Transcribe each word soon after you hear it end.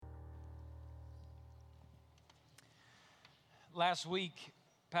Last week,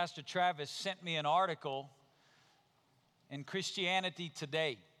 Pastor Travis sent me an article in Christianity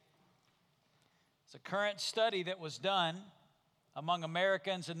Today. It's a current study that was done among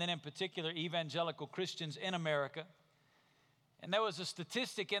Americans and then in particular evangelical Christians in America. And there was a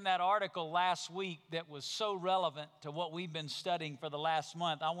statistic in that article last week that was so relevant to what we've been studying for the last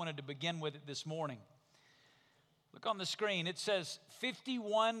month. I wanted to begin with it this morning. Look on the screen. It says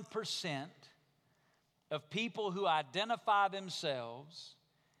 51% of people who identify themselves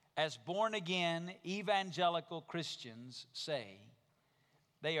as born-again evangelical Christians say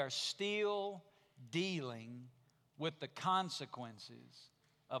they are still dealing with the consequences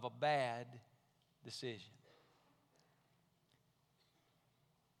of a bad decision.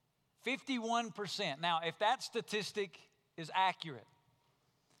 51%. Now, if that statistic is accurate,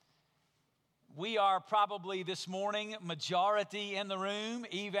 we are probably this morning majority in the room,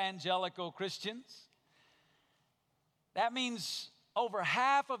 evangelical Christians. That means over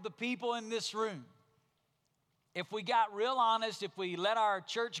half of the people in this room, if we got real honest, if we let our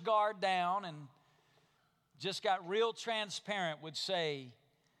church guard down and just got real transparent, would say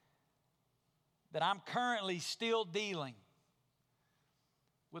that I'm currently still dealing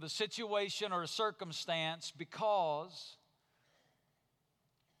with a situation or a circumstance because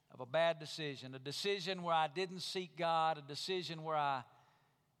of a bad decision, a decision where I didn't seek God, a decision where I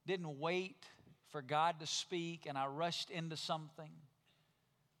didn't wait for God to speak and I rushed into something.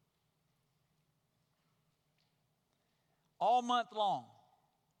 All month long,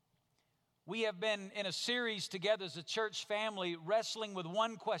 we have been in a series together as a church family wrestling with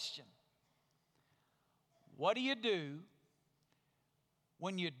one question. What do you do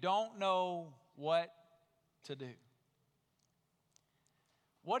when you don't know what to do?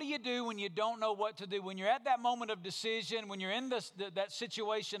 What do you do when you don't know what to do? When you're at that moment of decision, when you're in that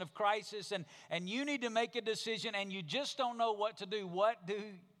situation of crisis and you need to make a decision and you just don't know what to do, what do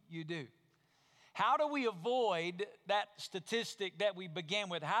you do? How do we avoid that statistic that we began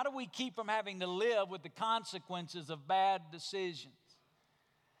with? How do we keep from having to live with the consequences of bad decisions?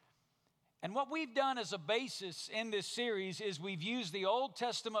 And what we've done as a basis in this series is we've used the Old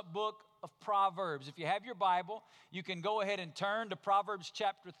Testament book of Proverbs. If you have your Bible, you can go ahead and turn to Proverbs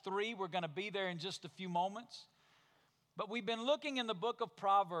chapter 3. We're going to be there in just a few moments. But we've been looking in the book of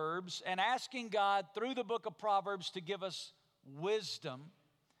Proverbs and asking God through the book of Proverbs to give us wisdom,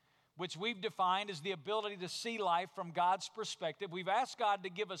 which we've defined as the ability to see life from God's perspective. We've asked God to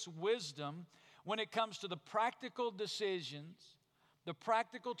give us wisdom when it comes to the practical decisions, the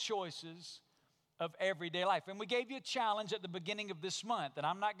practical choices of everyday life. And we gave you a challenge at the beginning of this month. And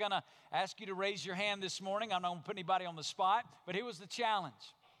I'm not going to ask you to raise your hand this morning. I'm not going to put anybody on the spot. But here was the challenge.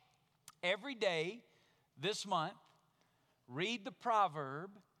 Every day this month, read the proverb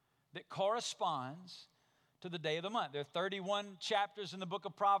that corresponds to the day of the month. There are 31 chapters in the book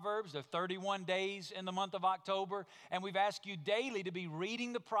of Proverbs. There are 31 days in the month of October. And we've asked you daily to be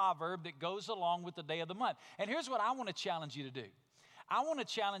reading the proverb that goes along with the day of the month. And here's what I want to challenge you to do. I want to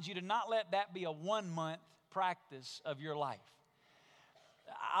challenge you to not let that be a 1-month practice of your life.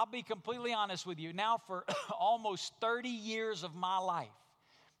 I'll be completely honest with you. Now for almost 30 years of my life,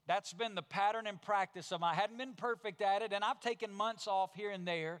 that's been the pattern and practice of mine. I hadn't been perfect at it, and I've taken months off here and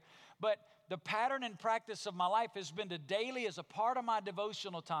there, but the pattern and practice of my life has been to daily, as a part of my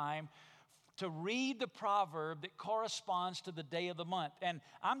devotional time, to read the proverb that corresponds to the day of the month. And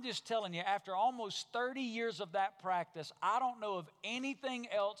I'm just telling you, after almost 30 years of that practice, I don't know of anything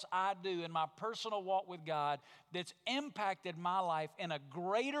else I do in my personal walk with God that's impacted my life in a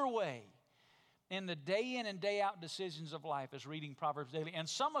greater way in the day in and day out decisions of life as reading Proverbs daily. And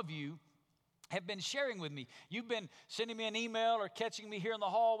some of you have been sharing with me. You've been sending me an email or catching me here in the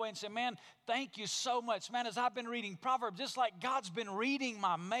hallway and saying, man, thank you so much. Man, as I've been reading Proverbs, just like God's been reading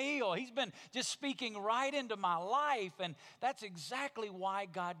my mail. He's been just speaking right into my life. And that's exactly why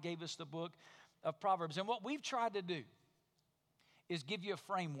God gave us the book of Proverbs. And what we've tried to do is give you a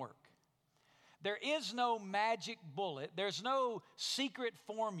framework. There is no magic bullet. There's no secret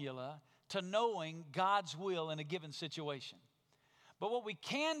formula to knowing God's will in a given situation. But what we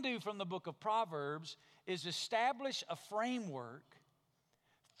can do from the book of Proverbs is establish a framework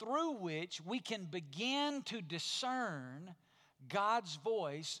through which we can begin to discern God's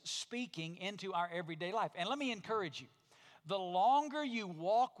voice speaking into our everyday life. And let me encourage you, the longer you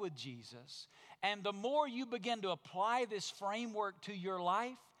walk with Jesus and the more you begin to apply this framework to your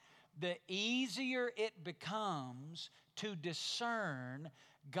life, the easier it becomes to discern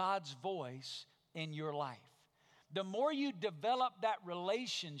God's voice in your life. The more you develop that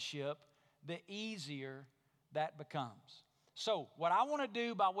relationship, the easier that becomes. So what I want to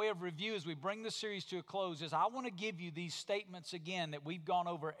do by way of review as we bring this series to a close is I want to give you these statements again that we've gone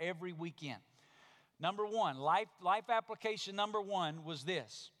over every weekend. Number one, life application number one was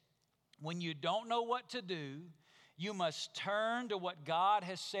this. When you don't know what to do, you must turn to what God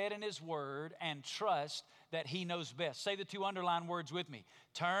has said in His Word and trust that He knows best. Say the two underlined words with me.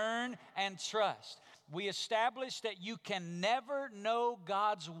 Turn and trust. We established that you can never know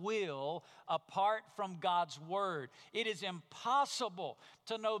God's will apart from God's Word. It is impossible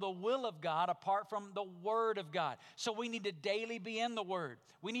to know the will of God apart from the Word of God. So we need to daily be in the Word.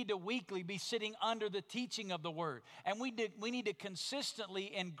 We need to weekly be sitting under the teaching of the Word. And we need to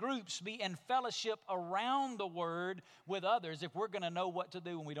consistently in groups be in fellowship around the Word with others if we're going to know what to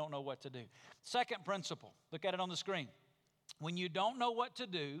do when we don't know what to do. Second principle, look at it on the screen. When you don't know what to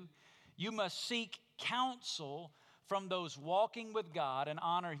do, you must seek counsel from those walking with God and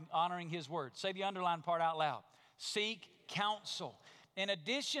honoring His Word. Say the underlined part out loud. Seek counsel. In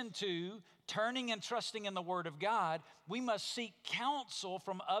addition to turning and trusting in the Word of God, we must seek counsel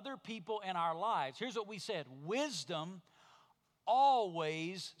from other people in our lives. Here's what we said. Wisdom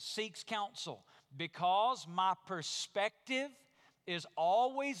always seeks counsel because my perspective is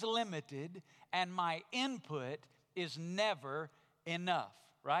always limited and my input is never enough,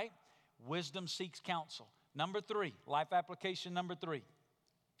 right? Wisdom seeks counsel. Number three, life application number three.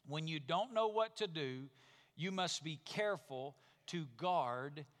 When you don't know what to do, you must be careful to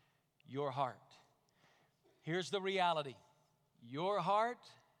guard your heart. Here's the reality. Your heart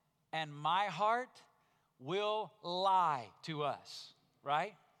and my heart will lie to us,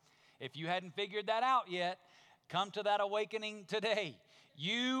 right? If you hadn't figured that out yet, come to that awakening today.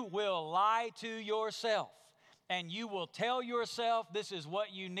 You will lie to yourself. And you will tell yourself this is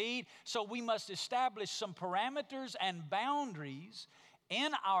what you need. So we must establish some parameters and boundaries in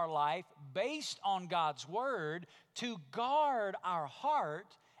our life based on God's Word to guard our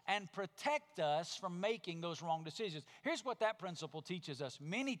heart and protect us from making those wrong decisions. Here's what that principle teaches us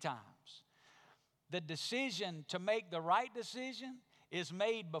many times. The decision to make the right decision is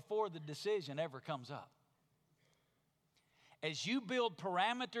made before the decision ever comes up. As you build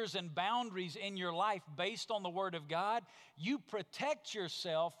parameters and boundaries in your life based on the Word of God, you protect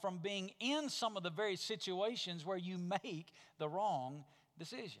yourself from being in some of the very situations where you make the wrong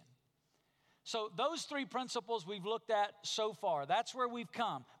decision. So those three principles we've looked at so far, that's where we've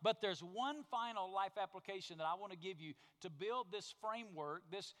come. But there's one final life application that I want to give you to build this framework,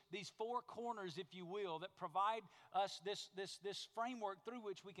 these four corners, if you will, that provide us this framework through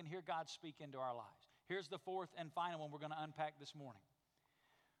which we can hear God speak into our lives. Here's the fourth and final one we're going to unpack this morning.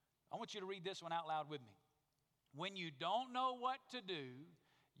 I want you to read this one out loud with me. When you don't know what to do,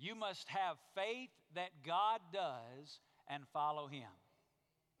 you must have faith that God does and follow Him.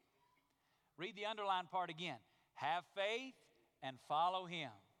 Read the underlined part again. Have faith and follow Him.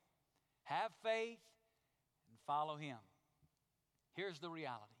 Have faith and follow Him. Here's the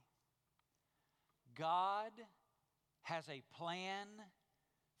reality. God has a plan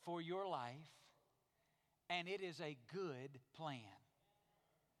for your life. And it is a good plan.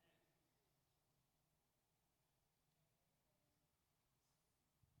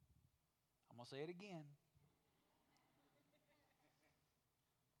 I'm going to say it again.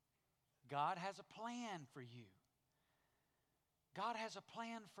 God has a plan for you. God has a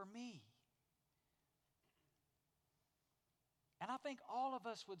plan for me. And I think all of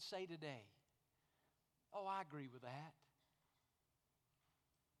us would say today, oh, I agree with that.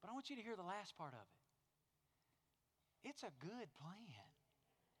 But I want you to hear the last part of it. It's a good plan.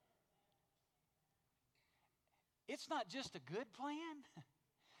 It's not just a good plan.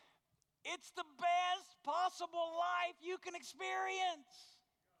 It's the best possible life you can experience.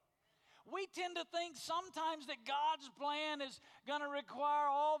 We tend to think sometimes that God's plan is going to require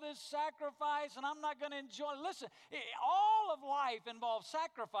all this sacrifice and I'm not going to enjoy it. Listen, all of life involves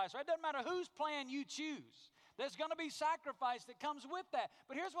sacrifice, right? It doesn't matter whose plan you choose. There's going to be sacrifice that comes with that.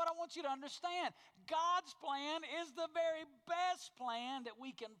 But here's what I want you to understand. God's plan is the very best plan that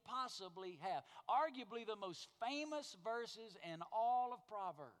we can possibly have. Arguably the most famous verses in all of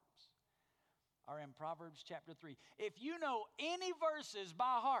Proverbs are in Proverbs chapter 3. If you know any verses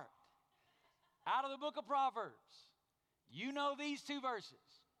by heart out of the book of Proverbs, you know these two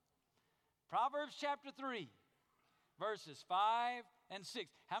verses. Proverbs chapter 3, verses 5 and 6.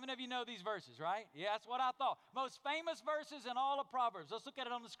 How many of you know these verses, right? Yeah, that's what I thought. Most famous verses in all of Proverbs. Let's look at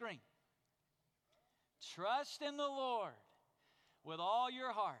it on the screen. Trust in the Lord with all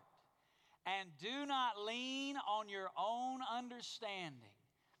your heart and do not lean on your own understanding.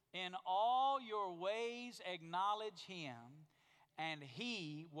 In all your ways acknowledge Him and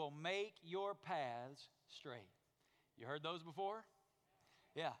He will make your paths straight. You heard those before?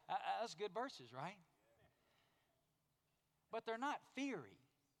 Yeah, that's good verses, right? But they're not theory.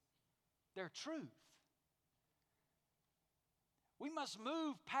 They're truth. We must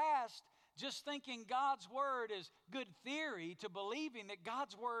move past just thinking God's Word is good theory to believing that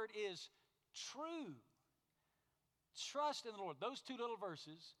God's Word is true. Trust in the Lord. Those two little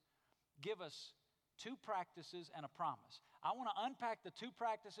verses give us two practices and a promise. I want to unpack the two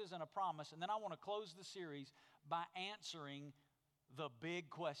practices and a promise, and then I want to close the series by answering the big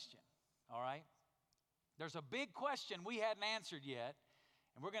question. All right? There's a big question we hadn't answered yet,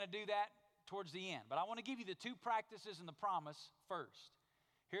 and we're going to do that towards the end. But I want to give you the two practices and the promise first.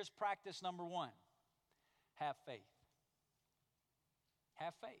 Here's practice number one. Have faith.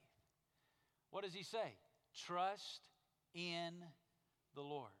 Have faith. What does he say? Trust in the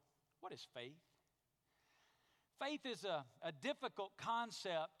Lord. What is faith? Faith is a difficult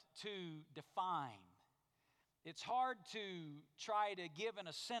concept to define. It's hard to try to give in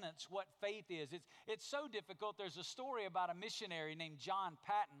a sentence what faith is. It's so difficult. There's a story about a missionary named John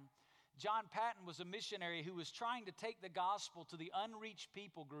Paton. John Paton was a missionary who was trying to take the gospel to the unreached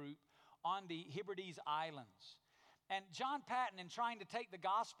people group on the Hebrides Islands. And John Paton, in trying to take the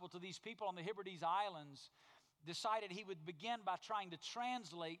gospel to these people on the Hebrides Islands, decided he would begin by trying to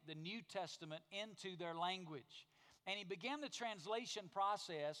translate the New Testament into their language. And he began the translation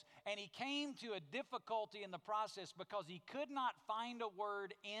process, and he came to a difficulty in the process because he could not find a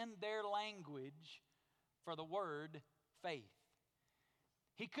word in their language for the word faith.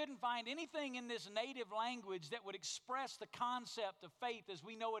 He couldn't find anything in this native language that would express the concept of faith as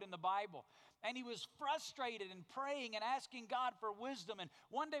we know it in the Bible. And he was frustrated and praying and asking God for wisdom. And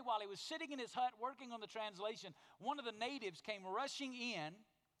one day while he was sitting in his hut working on the translation, one of the natives came rushing in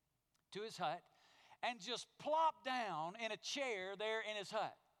to his hut and just plopped down in a chair there in his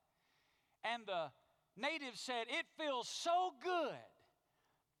hut. And the native said, "It feels so good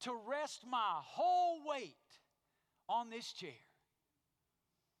to rest my whole weight on this chair."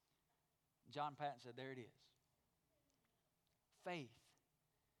 John Paton said, there it is. Faith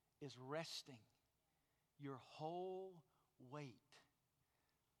is resting your whole weight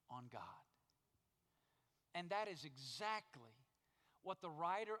on God. And that is exactly what the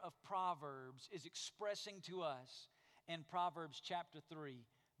writer of Proverbs is expressing to us in Proverbs chapter 3,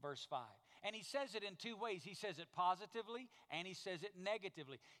 verse 5. And he says it in two ways. He says it positively and he says it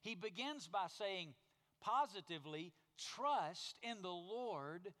negatively. He begins by saying, positively, trust in the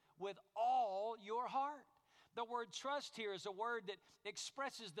Lord with all your heart. The word trust here is a word that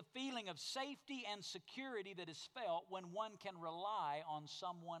expresses the feeling of safety and security that is felt when one can rely on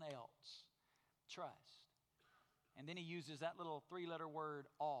someone else. Trust. And then he uses that little three-letter word,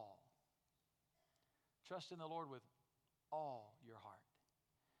 all. Trust in the Lord with all your heart.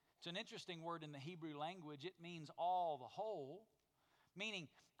 It's an interesting word in the Hebrew language. It means all, the whole, meaning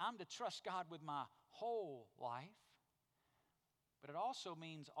I'm to trust God with my whole life. But it also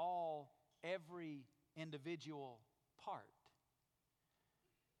means every individual part.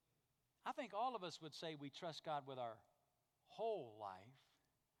 I think all of us would say we trust God with our whole life.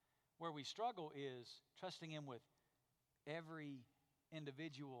 Where we struggle is trusting Him with every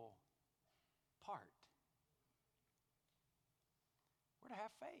individual part. We're to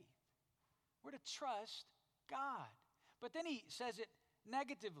have faith. We're to trust God. But then he says it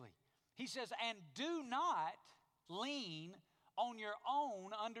negatively. He says, and do not lean on your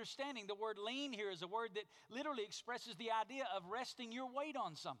own understanding. The word lean here is a word that literally expresses the idea of resting your weight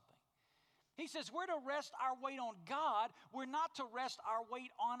on something. He says we're to rest our weight on God. We're not to rest our weight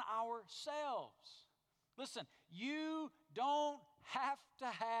on ourselves. Listen, you don't have to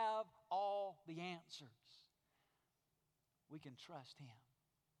have all the answers. We can trust Him.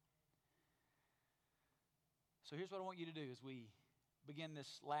 So here's what I want you to do as we begin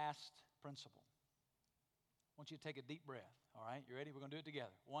this last principle. I want you to take a deep breath. All right, you ready? We're going to do it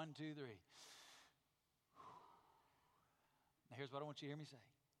together. 1, 2, 3. Now here's what I want you to hear me say.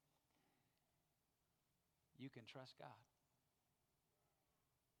 You can trust God.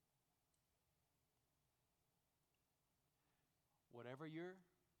 Whatever you're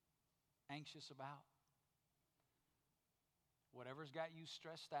anxious about, whatever's got you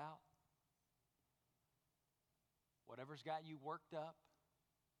stressed out, whatever's got you worked up,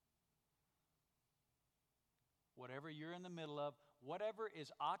 whatever you're in the middle of, whatever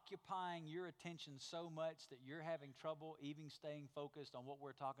is occupying your attention so much that you're having trouble even staying focused on what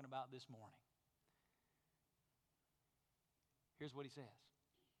we're talking about this morning. Here's what he says.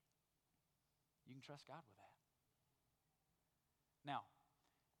 You can trust God with that. Now,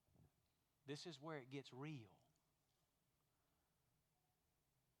 this is where it gets real.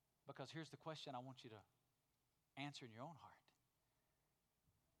 Because here's the question I want you to Answer in your own heart.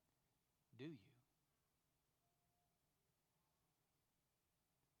 Do you?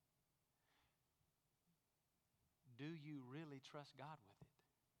 Do you really trust God with it?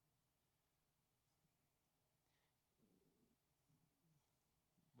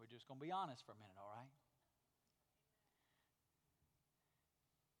 We're just going to be honest for a minute, all right?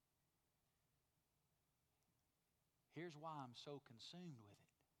 Here's why I'm so consumed with it.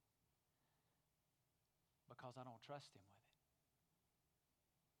 Because I don't trust Him with it.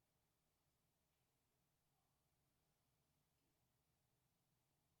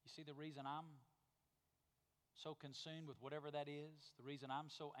 You see the reason I'm so consumed with whatever that is, the reason I'm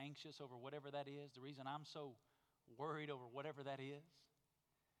so anxious over whatever that is, the reason I'm so worried over whatever that is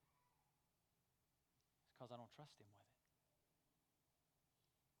because I don't trust Him with it.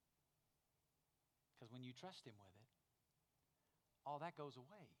 Because when you trust Him with it, all that goes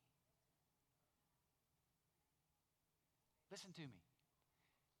away. Listen to me.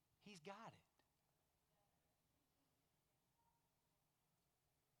 He's got it.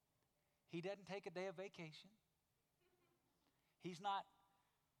 He doesn't take a day of vacation. He's not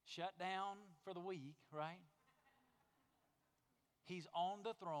shut down for the week, right? He's on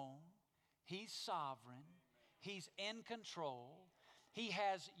the throne. He's sovereign. He's in control. He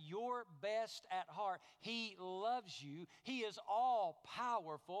has your best at heart. He loves you. He is all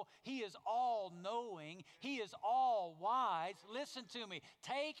powerful. He is all knowing. He is all wise. Listen to me.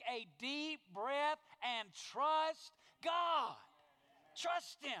 Take a deep breath and trust God.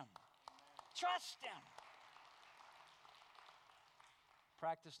 Trust Him. Trust Him.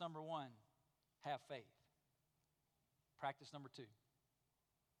 Practice number 1, have faith. Practice number 2,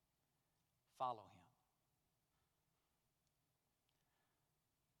 follow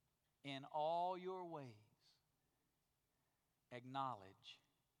Him. In all your ways, acknowledge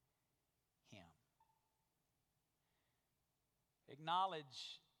Him.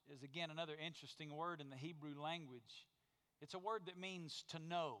 Acknowledge is, again, another interesting word in the Hebrew language. It's a word that means to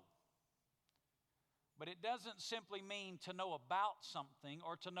know. But it doesn't simply mean to know about something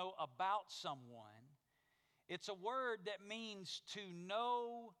or to know about someone. It's a word that means to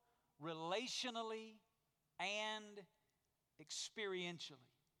know relationally and experientially.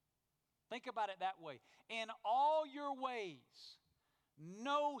 Think about it that way. In all your ways,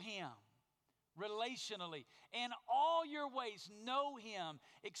 know Him relationally. In all your ways, know Him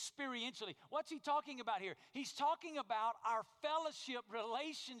experientially. What's he talking about here? He's talking about our fellowship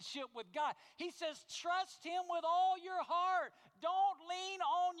relationship with God. He says, trust Him with all your heart. Don't lean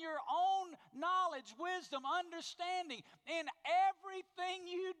on your own knowledge, wisdom, understanding. In everything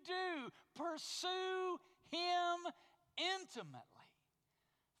you do, pursue Him intimately.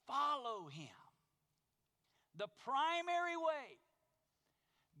 Follow Him. The primary way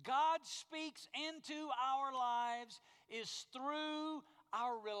God speaks into our lives is through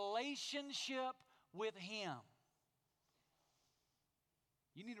our relationship with Him.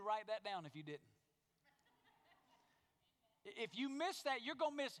 You need to write that down if you didn't. If you miss that, you're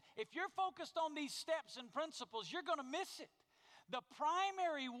going to miss. If you're focused on these steps and principles, you're going to miss it. The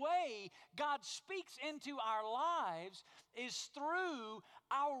primary way God speaks into our lives is through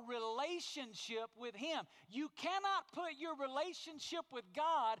our relationship with Him. You cannot put your relationship with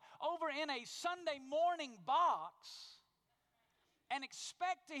God over in a Sunday morning box and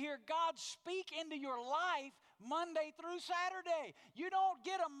expect to hear God speak into your life Monday through Saturday. You don't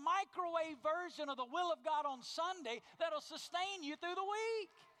get a microwave version of the will of God on Sunday that'll sustain you through the week.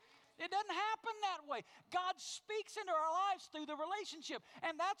 It doesn't happen that way. God speaks into our lives through the relationship.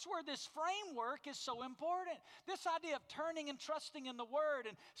 And that's where this framework is so important. This idea of turning and trusting in the Word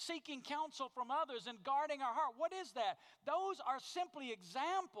and seeking counsel from others and guarding our heart. What is that? Those are simply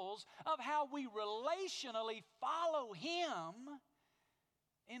examples of how we relationally follow Him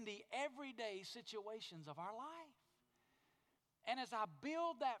in the everyday situations of our life. And as I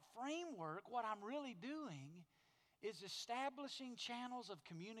build that framework, what I'm really doing is establishing channels of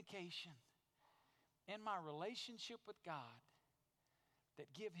communication in my relationship with God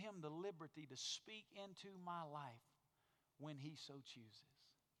that give Him the liberty to speak into my life when He so chooses.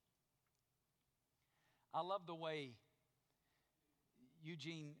 I love the way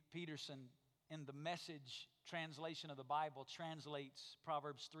Eugene Peterson in the Message translation of the Bible translates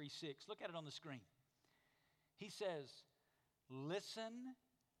Proverbs 3:6. Look at it on the screen. He says, listen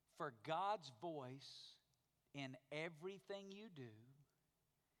for God's voice in everything you do,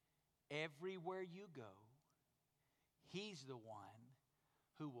 everywhere you go. He's the one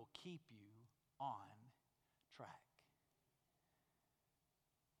who will keep you on track.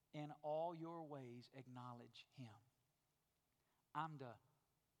 In all your ways, acknowledge Him. I'm to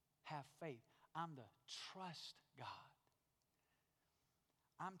have faith. I'm to trust God.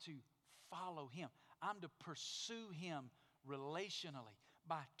 I'm to follow Him. I'm to pursue Him relationally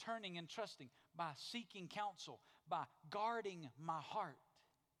by turning and trusting, by seeking counsel, by guarding my heart.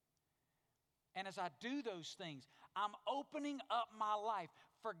 And as I do those things, I'm opening up my life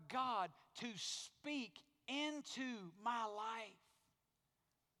for God to speak into my life.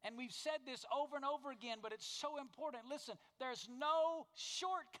 And we've said this over and over again, but it's so important. Listen, there's no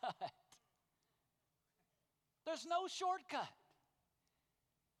shortcut. There's no shortcut.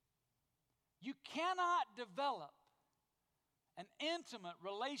 You cannot develop an intimate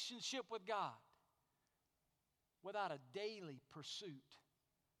relationship with God without a daily pursuit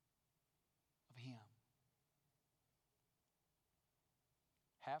of Him.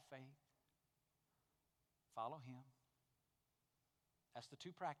 Have faith. Follow Him. That's the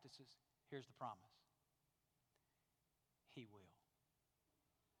two practices. Here's the promise. He will.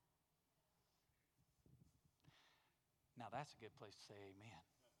 Now that's a good place to say amen.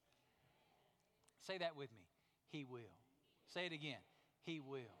 Say that with me. He will. Say it again. He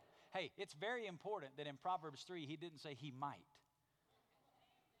will. Hey, it's very important that in Proverbs 3, he didn't say he might.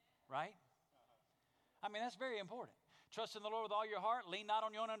 Right? I mean, that's very important. Trust in the Lord with all your heart. Lean not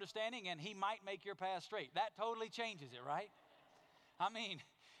on your own understanding, and He might make your path straight. That totally changes it, right? I mean,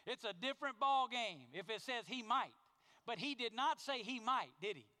 it's a different ball game if it says He might. But He did not say He might,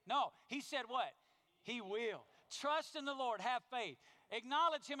 did He? No, He said what? He will. Trust in the Lord. Have faith.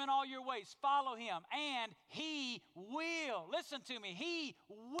 Acknowledge Him in all your ways. Follow Him. And He will. Listen to me. He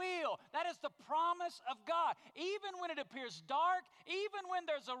will. That is the promise of God. Even when it appears dark, even when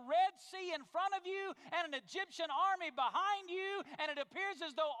there's a Red Sea in front of you and an Egyptian army behind you, and it appears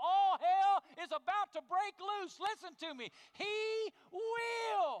as though all hell is about to break loose. Listen to me. He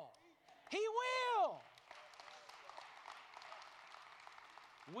will. He will.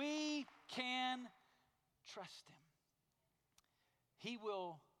 We can trust Him. He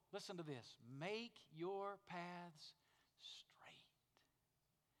will, listen to this, make your paths straight.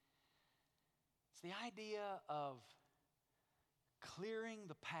 It's the idea of clearing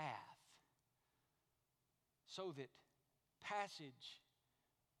the path so that passage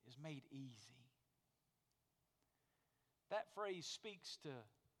is made easy. That phrase speaks to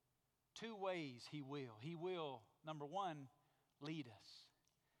two ways He will. He will, number one, lead us.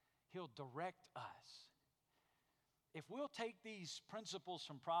 He'll direct us. If we'll take these principles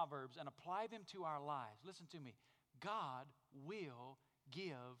from Proverbs and apply them to our lives, listen to me, God will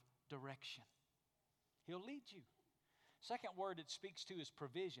give direction. He'll lead you. Second word it speaks to is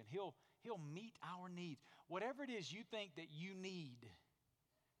provision. He'll meet our needs. Whatever it is you think that you need,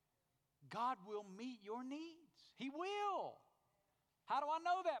 God will meet your needs. He will. How do I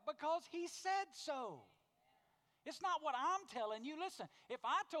know that? Because He said so. It's not what I'm telling you. Listen, if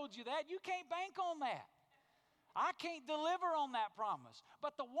I told you that, you can't bank on that. I can't deliver on that promise.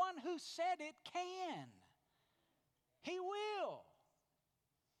 But the one who said it can. He will.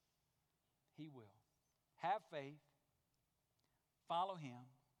 He will. Have faith. Follow Him.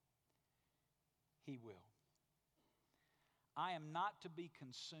 He will. I am not to be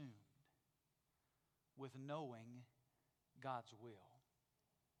consumed with knowing God's will.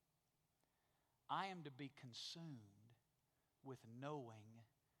 I am to be consumed with knowing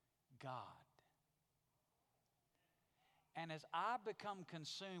God. And as I become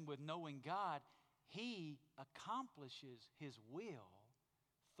consumed with knowing God, He accomplishes His will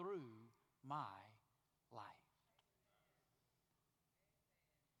through my life.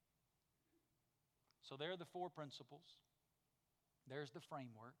 So there are the four principles. There's the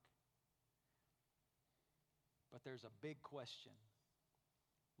framework. But there's a big question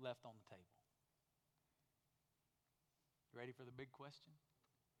left on the table. You ready for the big question?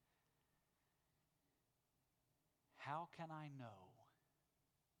 How can I know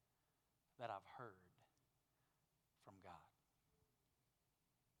that I've heard from God?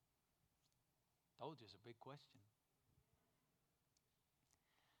 Told you it's a big question.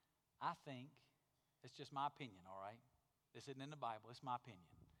 I think, it's just my opinion, all right? This isn't in the Bible, it's my opinion.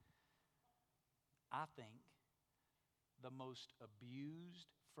 I think the most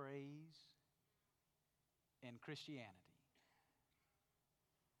abused phrase in Christianity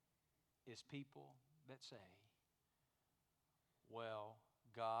is people that say, well,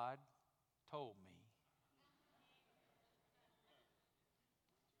 God told me,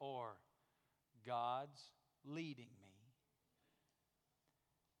 or God's leading me.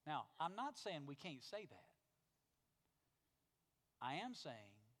 Now, I'm not saying we can't say that. I am saying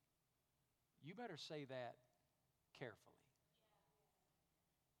you better say that carefully.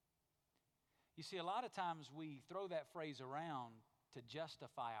 You see, a lot of times we throw that phrase around to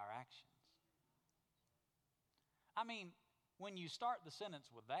justify our actions. I mean, when you start the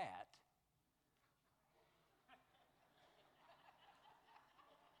sentence with that,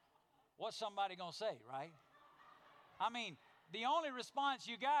 what's somebody going to say, right? I mean, the only response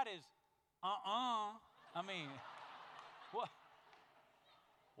you got is, I mean, what?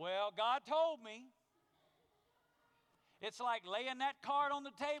 Well, God told me. It's like laying that card on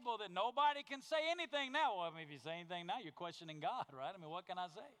the table that nobody can say anything now. Well, I mean, if you say anything now, you're questioning God, right? I mean, what can I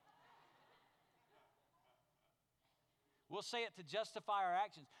say? We'll say it to justify our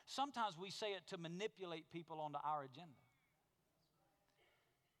actions. Sometimes we say it to manipulate people onto our agenda.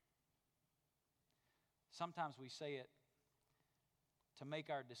 Sometimes we say it to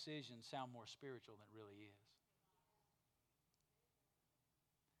make our decisions sound more spiritual than it really is.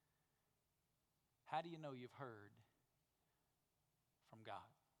 How do you know you've heard from God?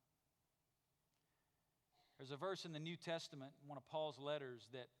 There's a verse in the New Testament, one of Paul's letters,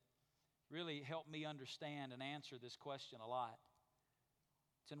 that really helped me understand and answer this question a lot.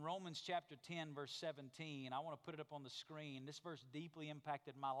 It's in Romans chapter 10, verse 17. I want to put it up on the screen. This verse deeply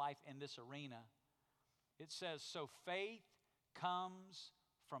impacted my life in this arena. It says, so faith comes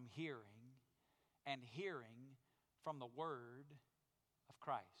from hearing, and hearing from the word of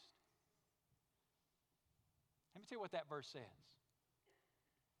Christ. Let me tell you what that verse says.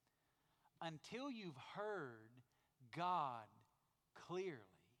 Until you've heard God clearly,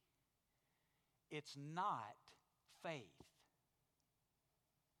 it's not faith.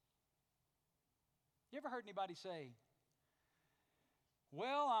 You ever heard anybody say,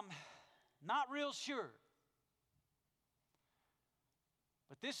 well, I'm not real sure,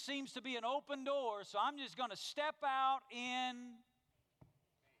 but this seems to be an open door, so I'm just going to step out in.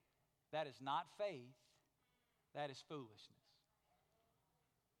 That is not faith. That is foolishness.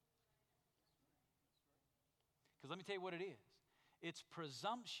 Because let me tell you what it is. It's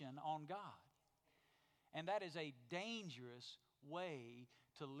presumption on God. And that is a dangerous way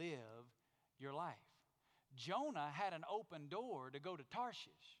to live your life. Jonah had an open door to go to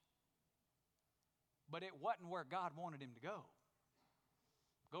Tarshish, but it wasn't where God wanted him to go.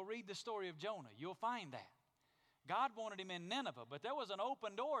 Go read the story of Jonah. You'll find that. God wanted him in Nineveh, but there was an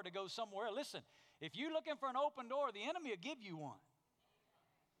open door to go somewhere. Listen, if you're looking for an open door, the enemy will give you one.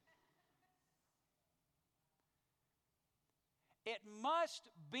 It must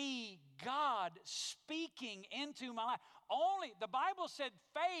be God speaking into my life. Only, the Bible said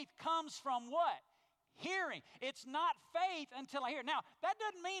faith comes from what? Hearing. It's not faith until I hear. Now, that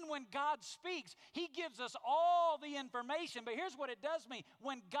doesn't mean when God speaks, He gives us all the information. But here's what it does mean.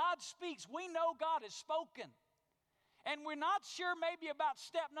 When God speaks, we know God has spoken. And we're not sure maybe about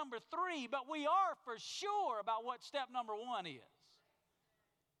step number 3, but we are for sure about what step number 1 is.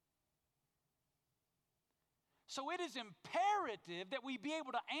 So it is imperative that we be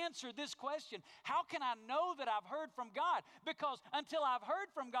able to answer this question. How can I know that I've heard from God? Because until I've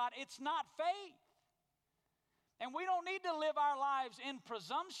heard from God, it's not faith. And we don't need to live our lives in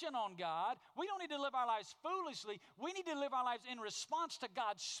presumption on God. We don't need to live our lives foolishly. We need to live our lives in response to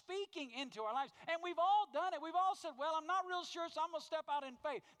God speaking into our lives. And we've all done it. We've all said, well, I'm not real sure, so I'm going to step out in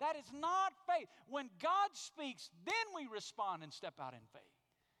faith. That is not faith. When God speaks, then we respond and step out in faith.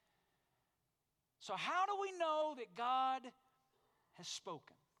 So how do we know that God has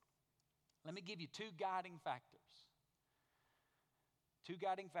spoken? Let me give you 2 guiding factors. 2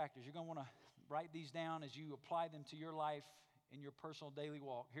 guiding factors. You're going to want to write these down as you apply them to your life in your personal daily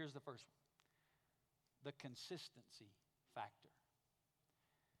walk. Here's the first one. The consistency factor.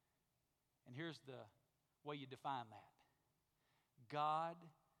 And here's the way you define that. God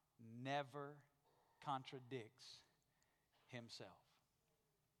never contradicts Himself.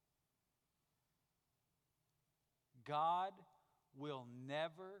 God will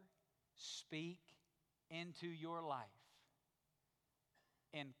never speak into your life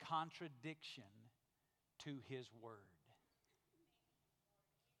in contradiction to His word.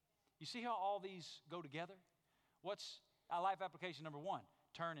 You see how all these go together? What's our life application number 1?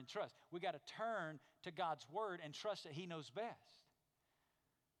 Turn and trust. We got to turn to God's word and trust that He knows best.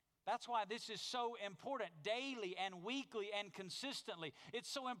 That's why this is so important daily and weekly and consistently. It's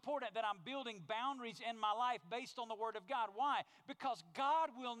so important that I'm building boundaries in my life based on the Word of God. Why? Because God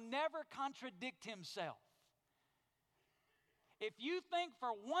will never contradict Himself. If you think for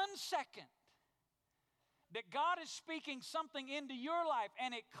 1 second that God is speaking something into your life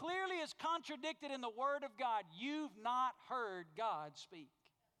and it clearly is contradicted in the Word of God, you've not heard God speak.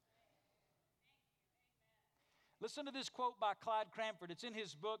 Listen to this quote by Clyde Cranford. It's in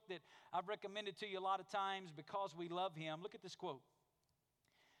his book that I've recommended to you a lot of times because we love him. Look at this quote.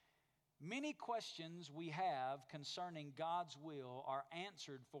 Many questions we have concerning God's will are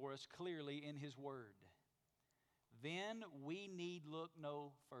answered for us clearly in His Word. then we need look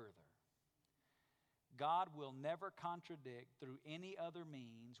no further. God will never contradict through any other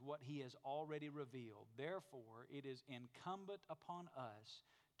means what He has already revealed. Therefore, it is incumbent upon us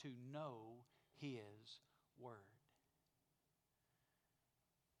to know His Word.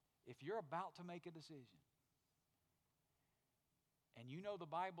 If you're about to make a decision, and you know the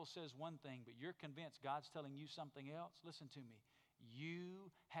Bible says one thing, but you're convinced God's telling you something else, listen to me.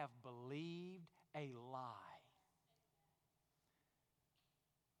 You have believed a lie.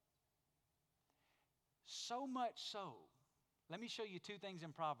 So much so, let me show you two things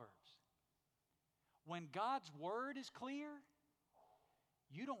in Proverbs. When God's Word is clear,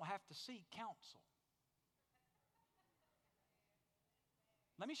 you don't have to seek counsel.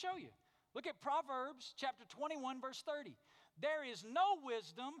 Let me show you. Look at Proverbs chapter 21, verse 30. There is no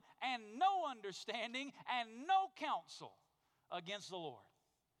wisdom and no understanding and no counsel against the Lord.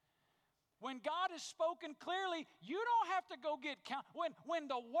 When God has spoken clearly, you don't have to go get counsel. When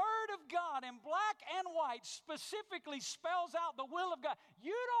the Word of God in black and white specifically spells out the will of God,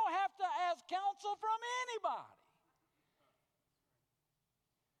 you don't have to ask counsel from anybody.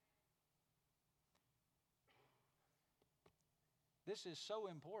 This is so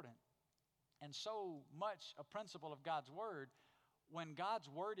important and so much a principle of God's Word. When God's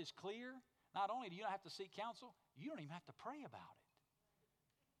Word is clear, not only do you not have to seek counsel, you don't even have to pray about it.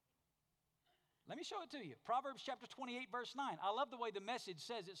 Let me show it to you. Proverbs chapter 28, verse 9. I love the way the Message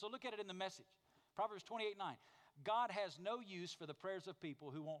says it, so look at it in the Message. Proverbs 28, 9. God has no use for the prayers of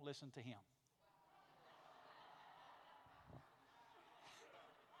people who won't listen to Him.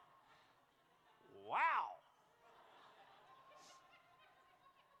 Wow.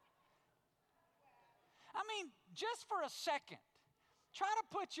 I mean, just for a second, try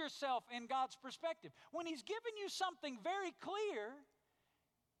to put yourself in God's perspective. When He's given you something very clear,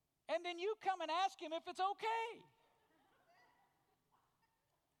 and then you come and ask Him if it's okay.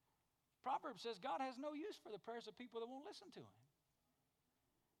 Proverbs says God has no use for the prayers of people that won't listen to Him.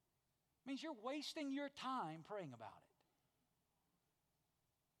 It means you're wasting your time praying about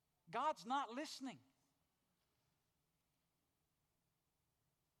it. God's not listening.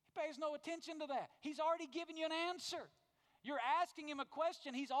 He pays no attention to that. He's already given you an answer. You're asking Him a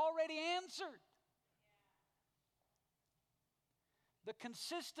question He's already answered. The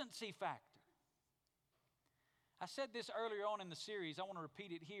consistency factor. I said this earlier on in the series. I want to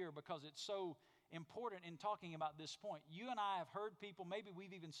repeat it here because it's so important in talking about this point. You and I have heard people, maybe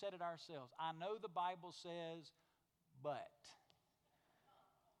we've even said it ourselves. I know the Bible says, but.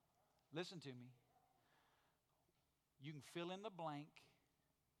 Listen to me. You can fill in the blank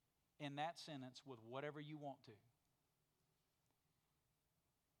in that sentence with whatever you want to.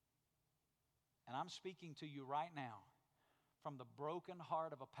 And I'm speaking to you right now from the broken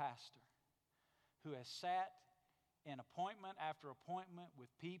heart of a pastor who has sat in appointment after appointment with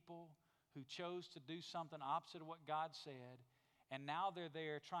people who chose to do something opposite of what God said, and now they're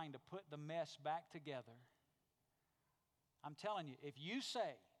there trying to put the mess back together. I'm telling you, if you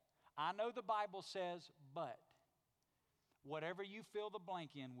say, I know the Bible says, but, whatever you fill the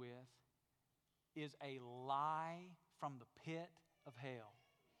blank in with is a lie from the pit of hell.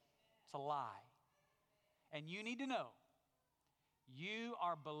 It's a lie. And you need to know, you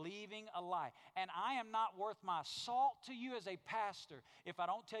are believing a lie. And I am not worth my salt to you as a pastor if I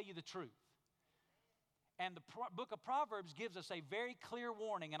don't tell you the truth. And the book of Proverbs gives us a very clear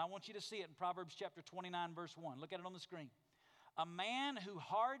warning, and I want you to see it in Proverbs chapter 29, verse 1. Look at it on the screen. A man who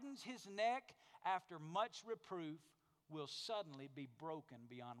hardens his neck after much reproof will suddenly be broken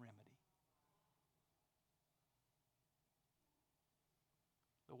beyond remedy.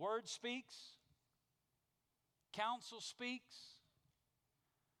 The word speaks. Counsel speaks.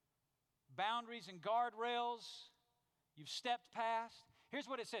 Boundaries and guardrails you've stepped past. Here's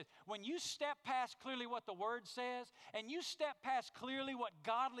what it says. When you step past clearly what the Word says, and you step past clearly what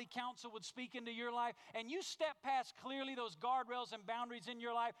godly counsel would speak into your life, and you step past clearly those guardrails and boundaries in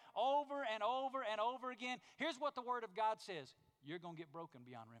your life over and over and over again, here's what the Word of God says. You're going to get broken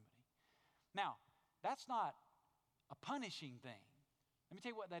beyond remedy. Now, that's not a punishing thing. Let me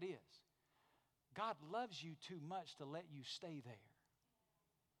tell you what that is. God loves you too much to let you stay there.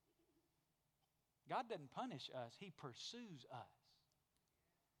 God doesn't punish us. He pursues us.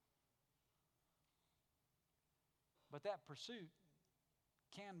 But that pursuit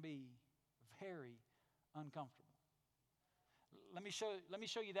can be very uncomfortable. Let me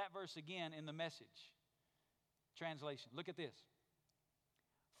show you that verse again in the Message translation. Look at this.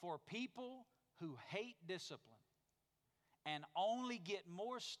 For people who hate discipline and only get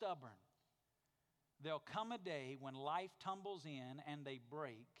more stubborn, there'll come a day when life tumbles in and they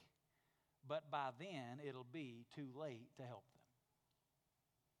break, but by then it'll be too late to help them.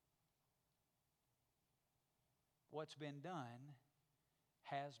 What's been done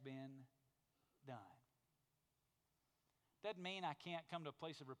has been done. Doesn't mean I can't come to a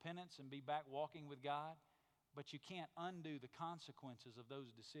place of repentance and be back walking with God, but you can't undo the consequences of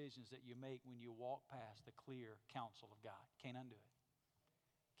those decisions that you make when you walk past the clear counsel of God. Can't undo it.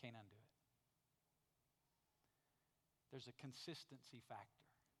 Can't undo it. There's a consistency factor.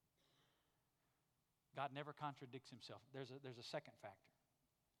 God never contradicts himself. There's a second factor.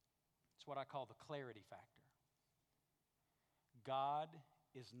 It's what I call the clarity factor. God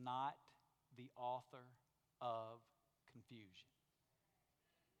is not the author of confusion.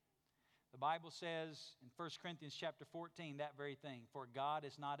 The Bible says in 1 Corinthians chapter 14 that very thing. For God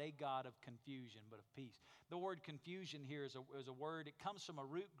is not a God of confusion, but of peace. The word confusion here is a word, it comes from a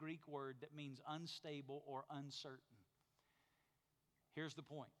root Greek word that means unstable or uncertain. Here's the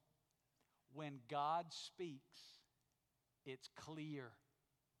point. When God speaks, it's clear.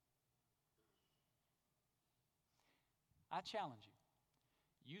 I challenge you.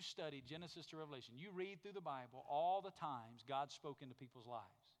 You study Genesis to Revelation. You read through the Bible all the times God spoke into people's lives.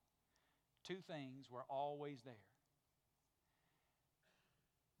 Two things were always there.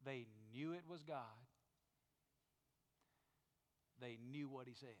 They knew it was God. They knew what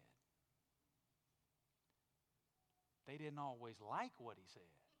He said. They didn't always like what He said.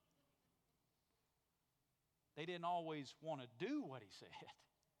 They didn't always want to do what He said.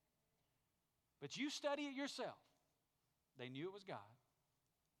 But you study it yourself. They knew it was God.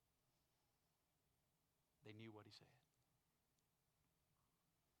 They knew what He said.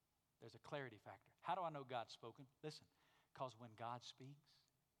 There's a clarity factor. How do I know God's spoken? Listen, because when God speaks,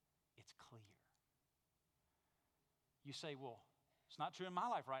 it's clear. You say, well, it's not true in my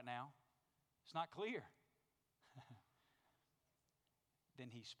life right now. It's not clear. Then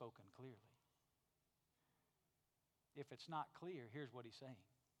He's spoken clearly. If it's not clear, here's what He's saying.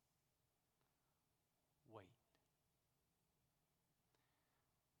 Wait.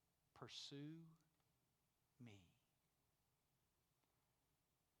 Pursue me.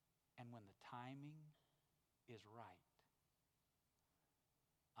 And when the timing is right,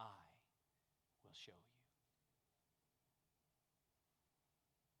 I will show you.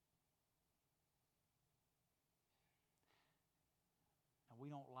 And we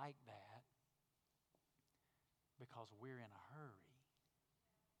don't like that because we're in a hurry.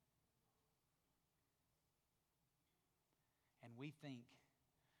 And we think,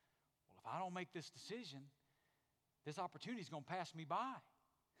 well, if I don't make this decision, this opportunity is going to pass me by.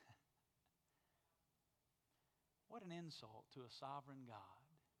 What an insult to a sovereign God.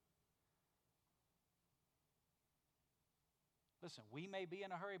 Listen, we may be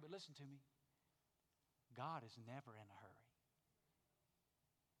in a hurry, but listen to me. God is never in a hurry.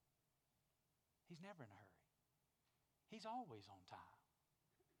 He's never in a hurry. He's always on time.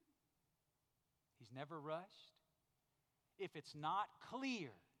 He's never rushed. If it's not clear,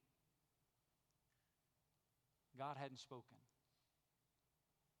 God hadn't spoken.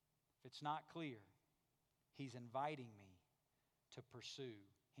 If it's not clear, He's inviting me to pursue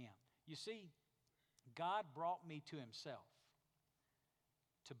Him. You see, God brought me to Himself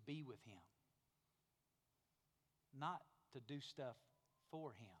to be with Him, not to do stuff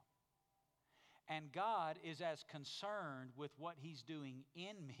for Him. And God is as concerned with what He's doing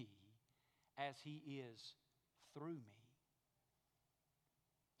in me as He is through me.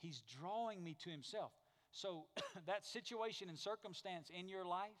 He's drawing me to Himself. So that situation and circumstance in your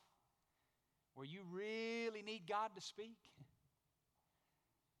life where you really need God to speak,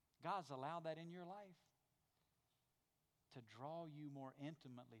 God's allowed that in your life to draw you more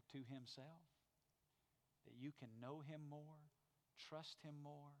intimately to Himself, that you can know Him more, trust Him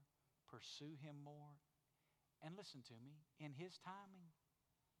more, pursue Him more. And listen to me, in His timing,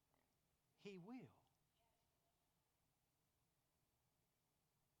 He will.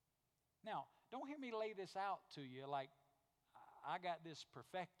 Now, don't hear me lay this out to you like I got this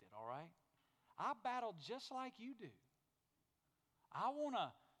perfected, all right? I battle just like you do. I want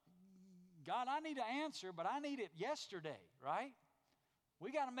to, God, I need an answer, but I need it yesterday, right?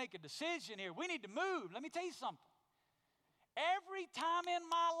 We got to make a decision here. We need to move. Let me tell you something. Every time in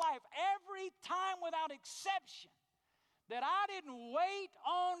my life, every time without exception, that I didn't wait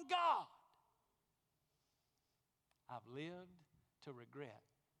on God, I've lived to regret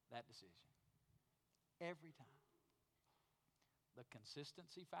that decision. Every time. The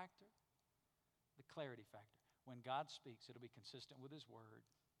consistency factor, the clarity factor. When God speaks, it'll be consistent with His Word.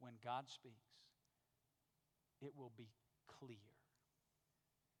 When God speaks, it will be clear.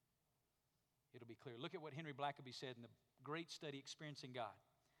 It'll be clear. Look at what Henry Blackaby said in the great study, Experiencing God.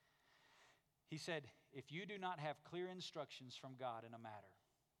 He said, if you do not have clear instructions from God in a matter,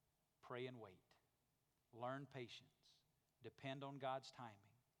 pray and wait. Learn patience. Depend on God's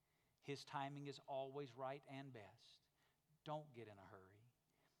timing. His timing is always right and best. Don't get in a hurry.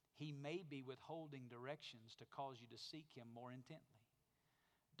 He may be withholding directions to cause you to seek Him more intently.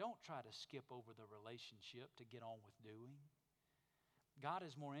 Don't try to skip over the relationship to get on with doing. God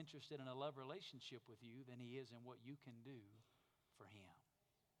is more interested in a love relationship with you than He is in what you can do for Him.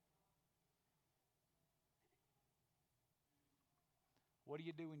 What do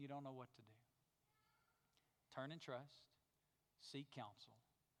you do when you don't know what to do? Turn and trust. Seek counsel.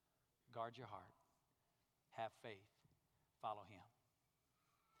 Guard your heart. Have faith. Follow Him.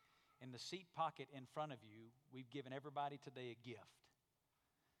 In the seat pocket in front of you, we've given everybody today a gift.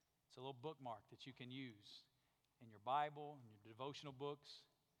 It's a little bookmark that you can use in your Bible, in your devotional books.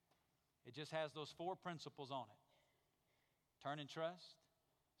 It just has those 4 principles on it. Turn and trust.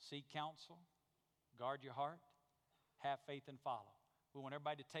 Seek counsel. Guard your heart. Have faith and follow. We want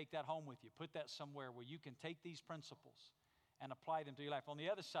everybody to take that home with you. Put that somewhere where you can take these principles and apply them to your life. On the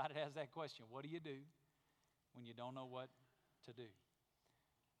other side, it has that question. What do you do when you don't know what to do?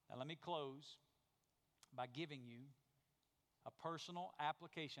 Now, let me close by giving you a personal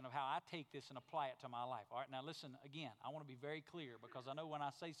application of how I take this and apply it to my life. All right, now listen again. I want to be very clear because I know when I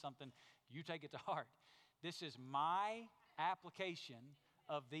say something, you take it to heart. This is my application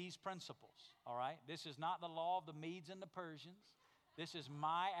of these principles. All right? This is not the law of the Medes and the Persians. This is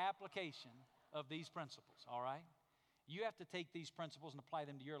my application of these principles. All right? You have to take these principles and apply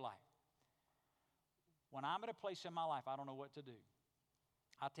them to your life. When I'm at a place in my life I don't know what to do,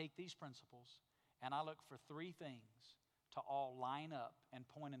 I take these principles and I look for 3 things to all line up and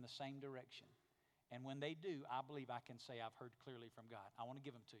point in the same direction. And when they do, I believe I can say I've heard clearly from God. I want to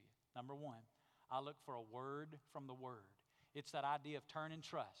give them to you. Number 1, I look for a word from the Word. It's that idea of turn and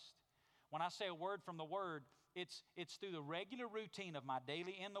trust. When I say a word from the Word, it's through the regular routine of my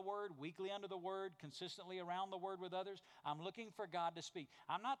daily in the Word, weekly under the Word, consistently around the Word with others. I'm looking for God to speak.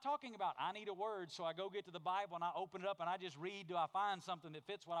 I'm not talking about I need a word, so I go get to the Bible and I open it up and I just read till I find something that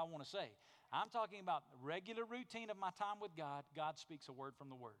fits what I want to say. I'm talking about the regular routine of my time with God. God speaks a word from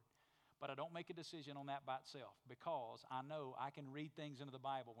the Word. But I don't make a decision on that by itself because I know I can read things into the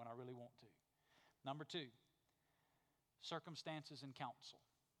Bible when I really want to. Number 2, circumstances and counsel.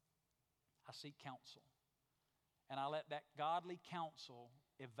 I seek counsel. And I let that godly counsel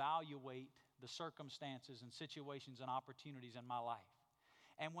evaluate the circumstances and situations and opportunities in my life.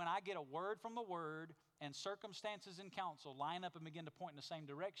 And when I get a word from the Word and circumstances and counsel line up and begin to point in the same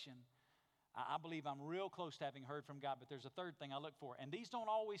direction, I believe I'm real close to having heard from God. But there's a third thing I look for. And these don't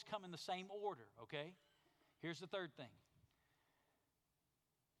always come in the same order, okay? Here's the third thing.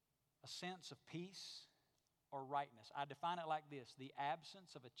 A sense of peace or rightness. I define it like this: the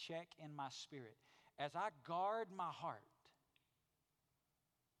absence of a check in my spirit. As I guard my heart,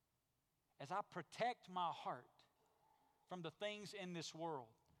 as I protect my heart from the things in this world,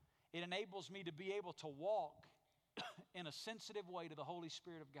 it enables me to be able to walk in a sensitive way to the Holy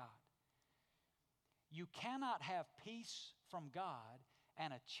Spirit of God. You cannot have peace from God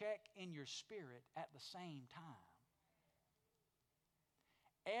and a check in your spirit at the same time.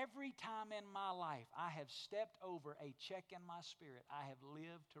 Every time in my life I have stepped over a check in my spirit, I have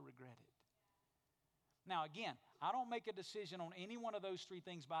lived to regret it. Now again, I don't make a decision on any one of those 3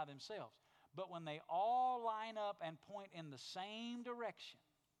 things by themselves, but when they all line up and point in the same direction,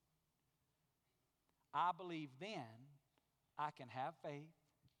 I believe then I can have faith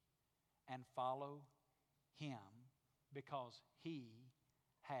and follow Him because He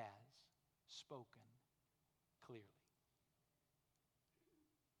has spoken clearly.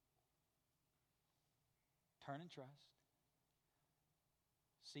 Turn and trust.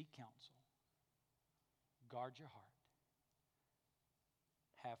 Seek counsel. Guard your heart.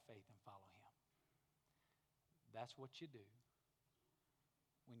 Have faith and follow Him. That's what you do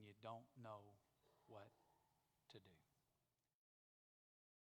when you don't know what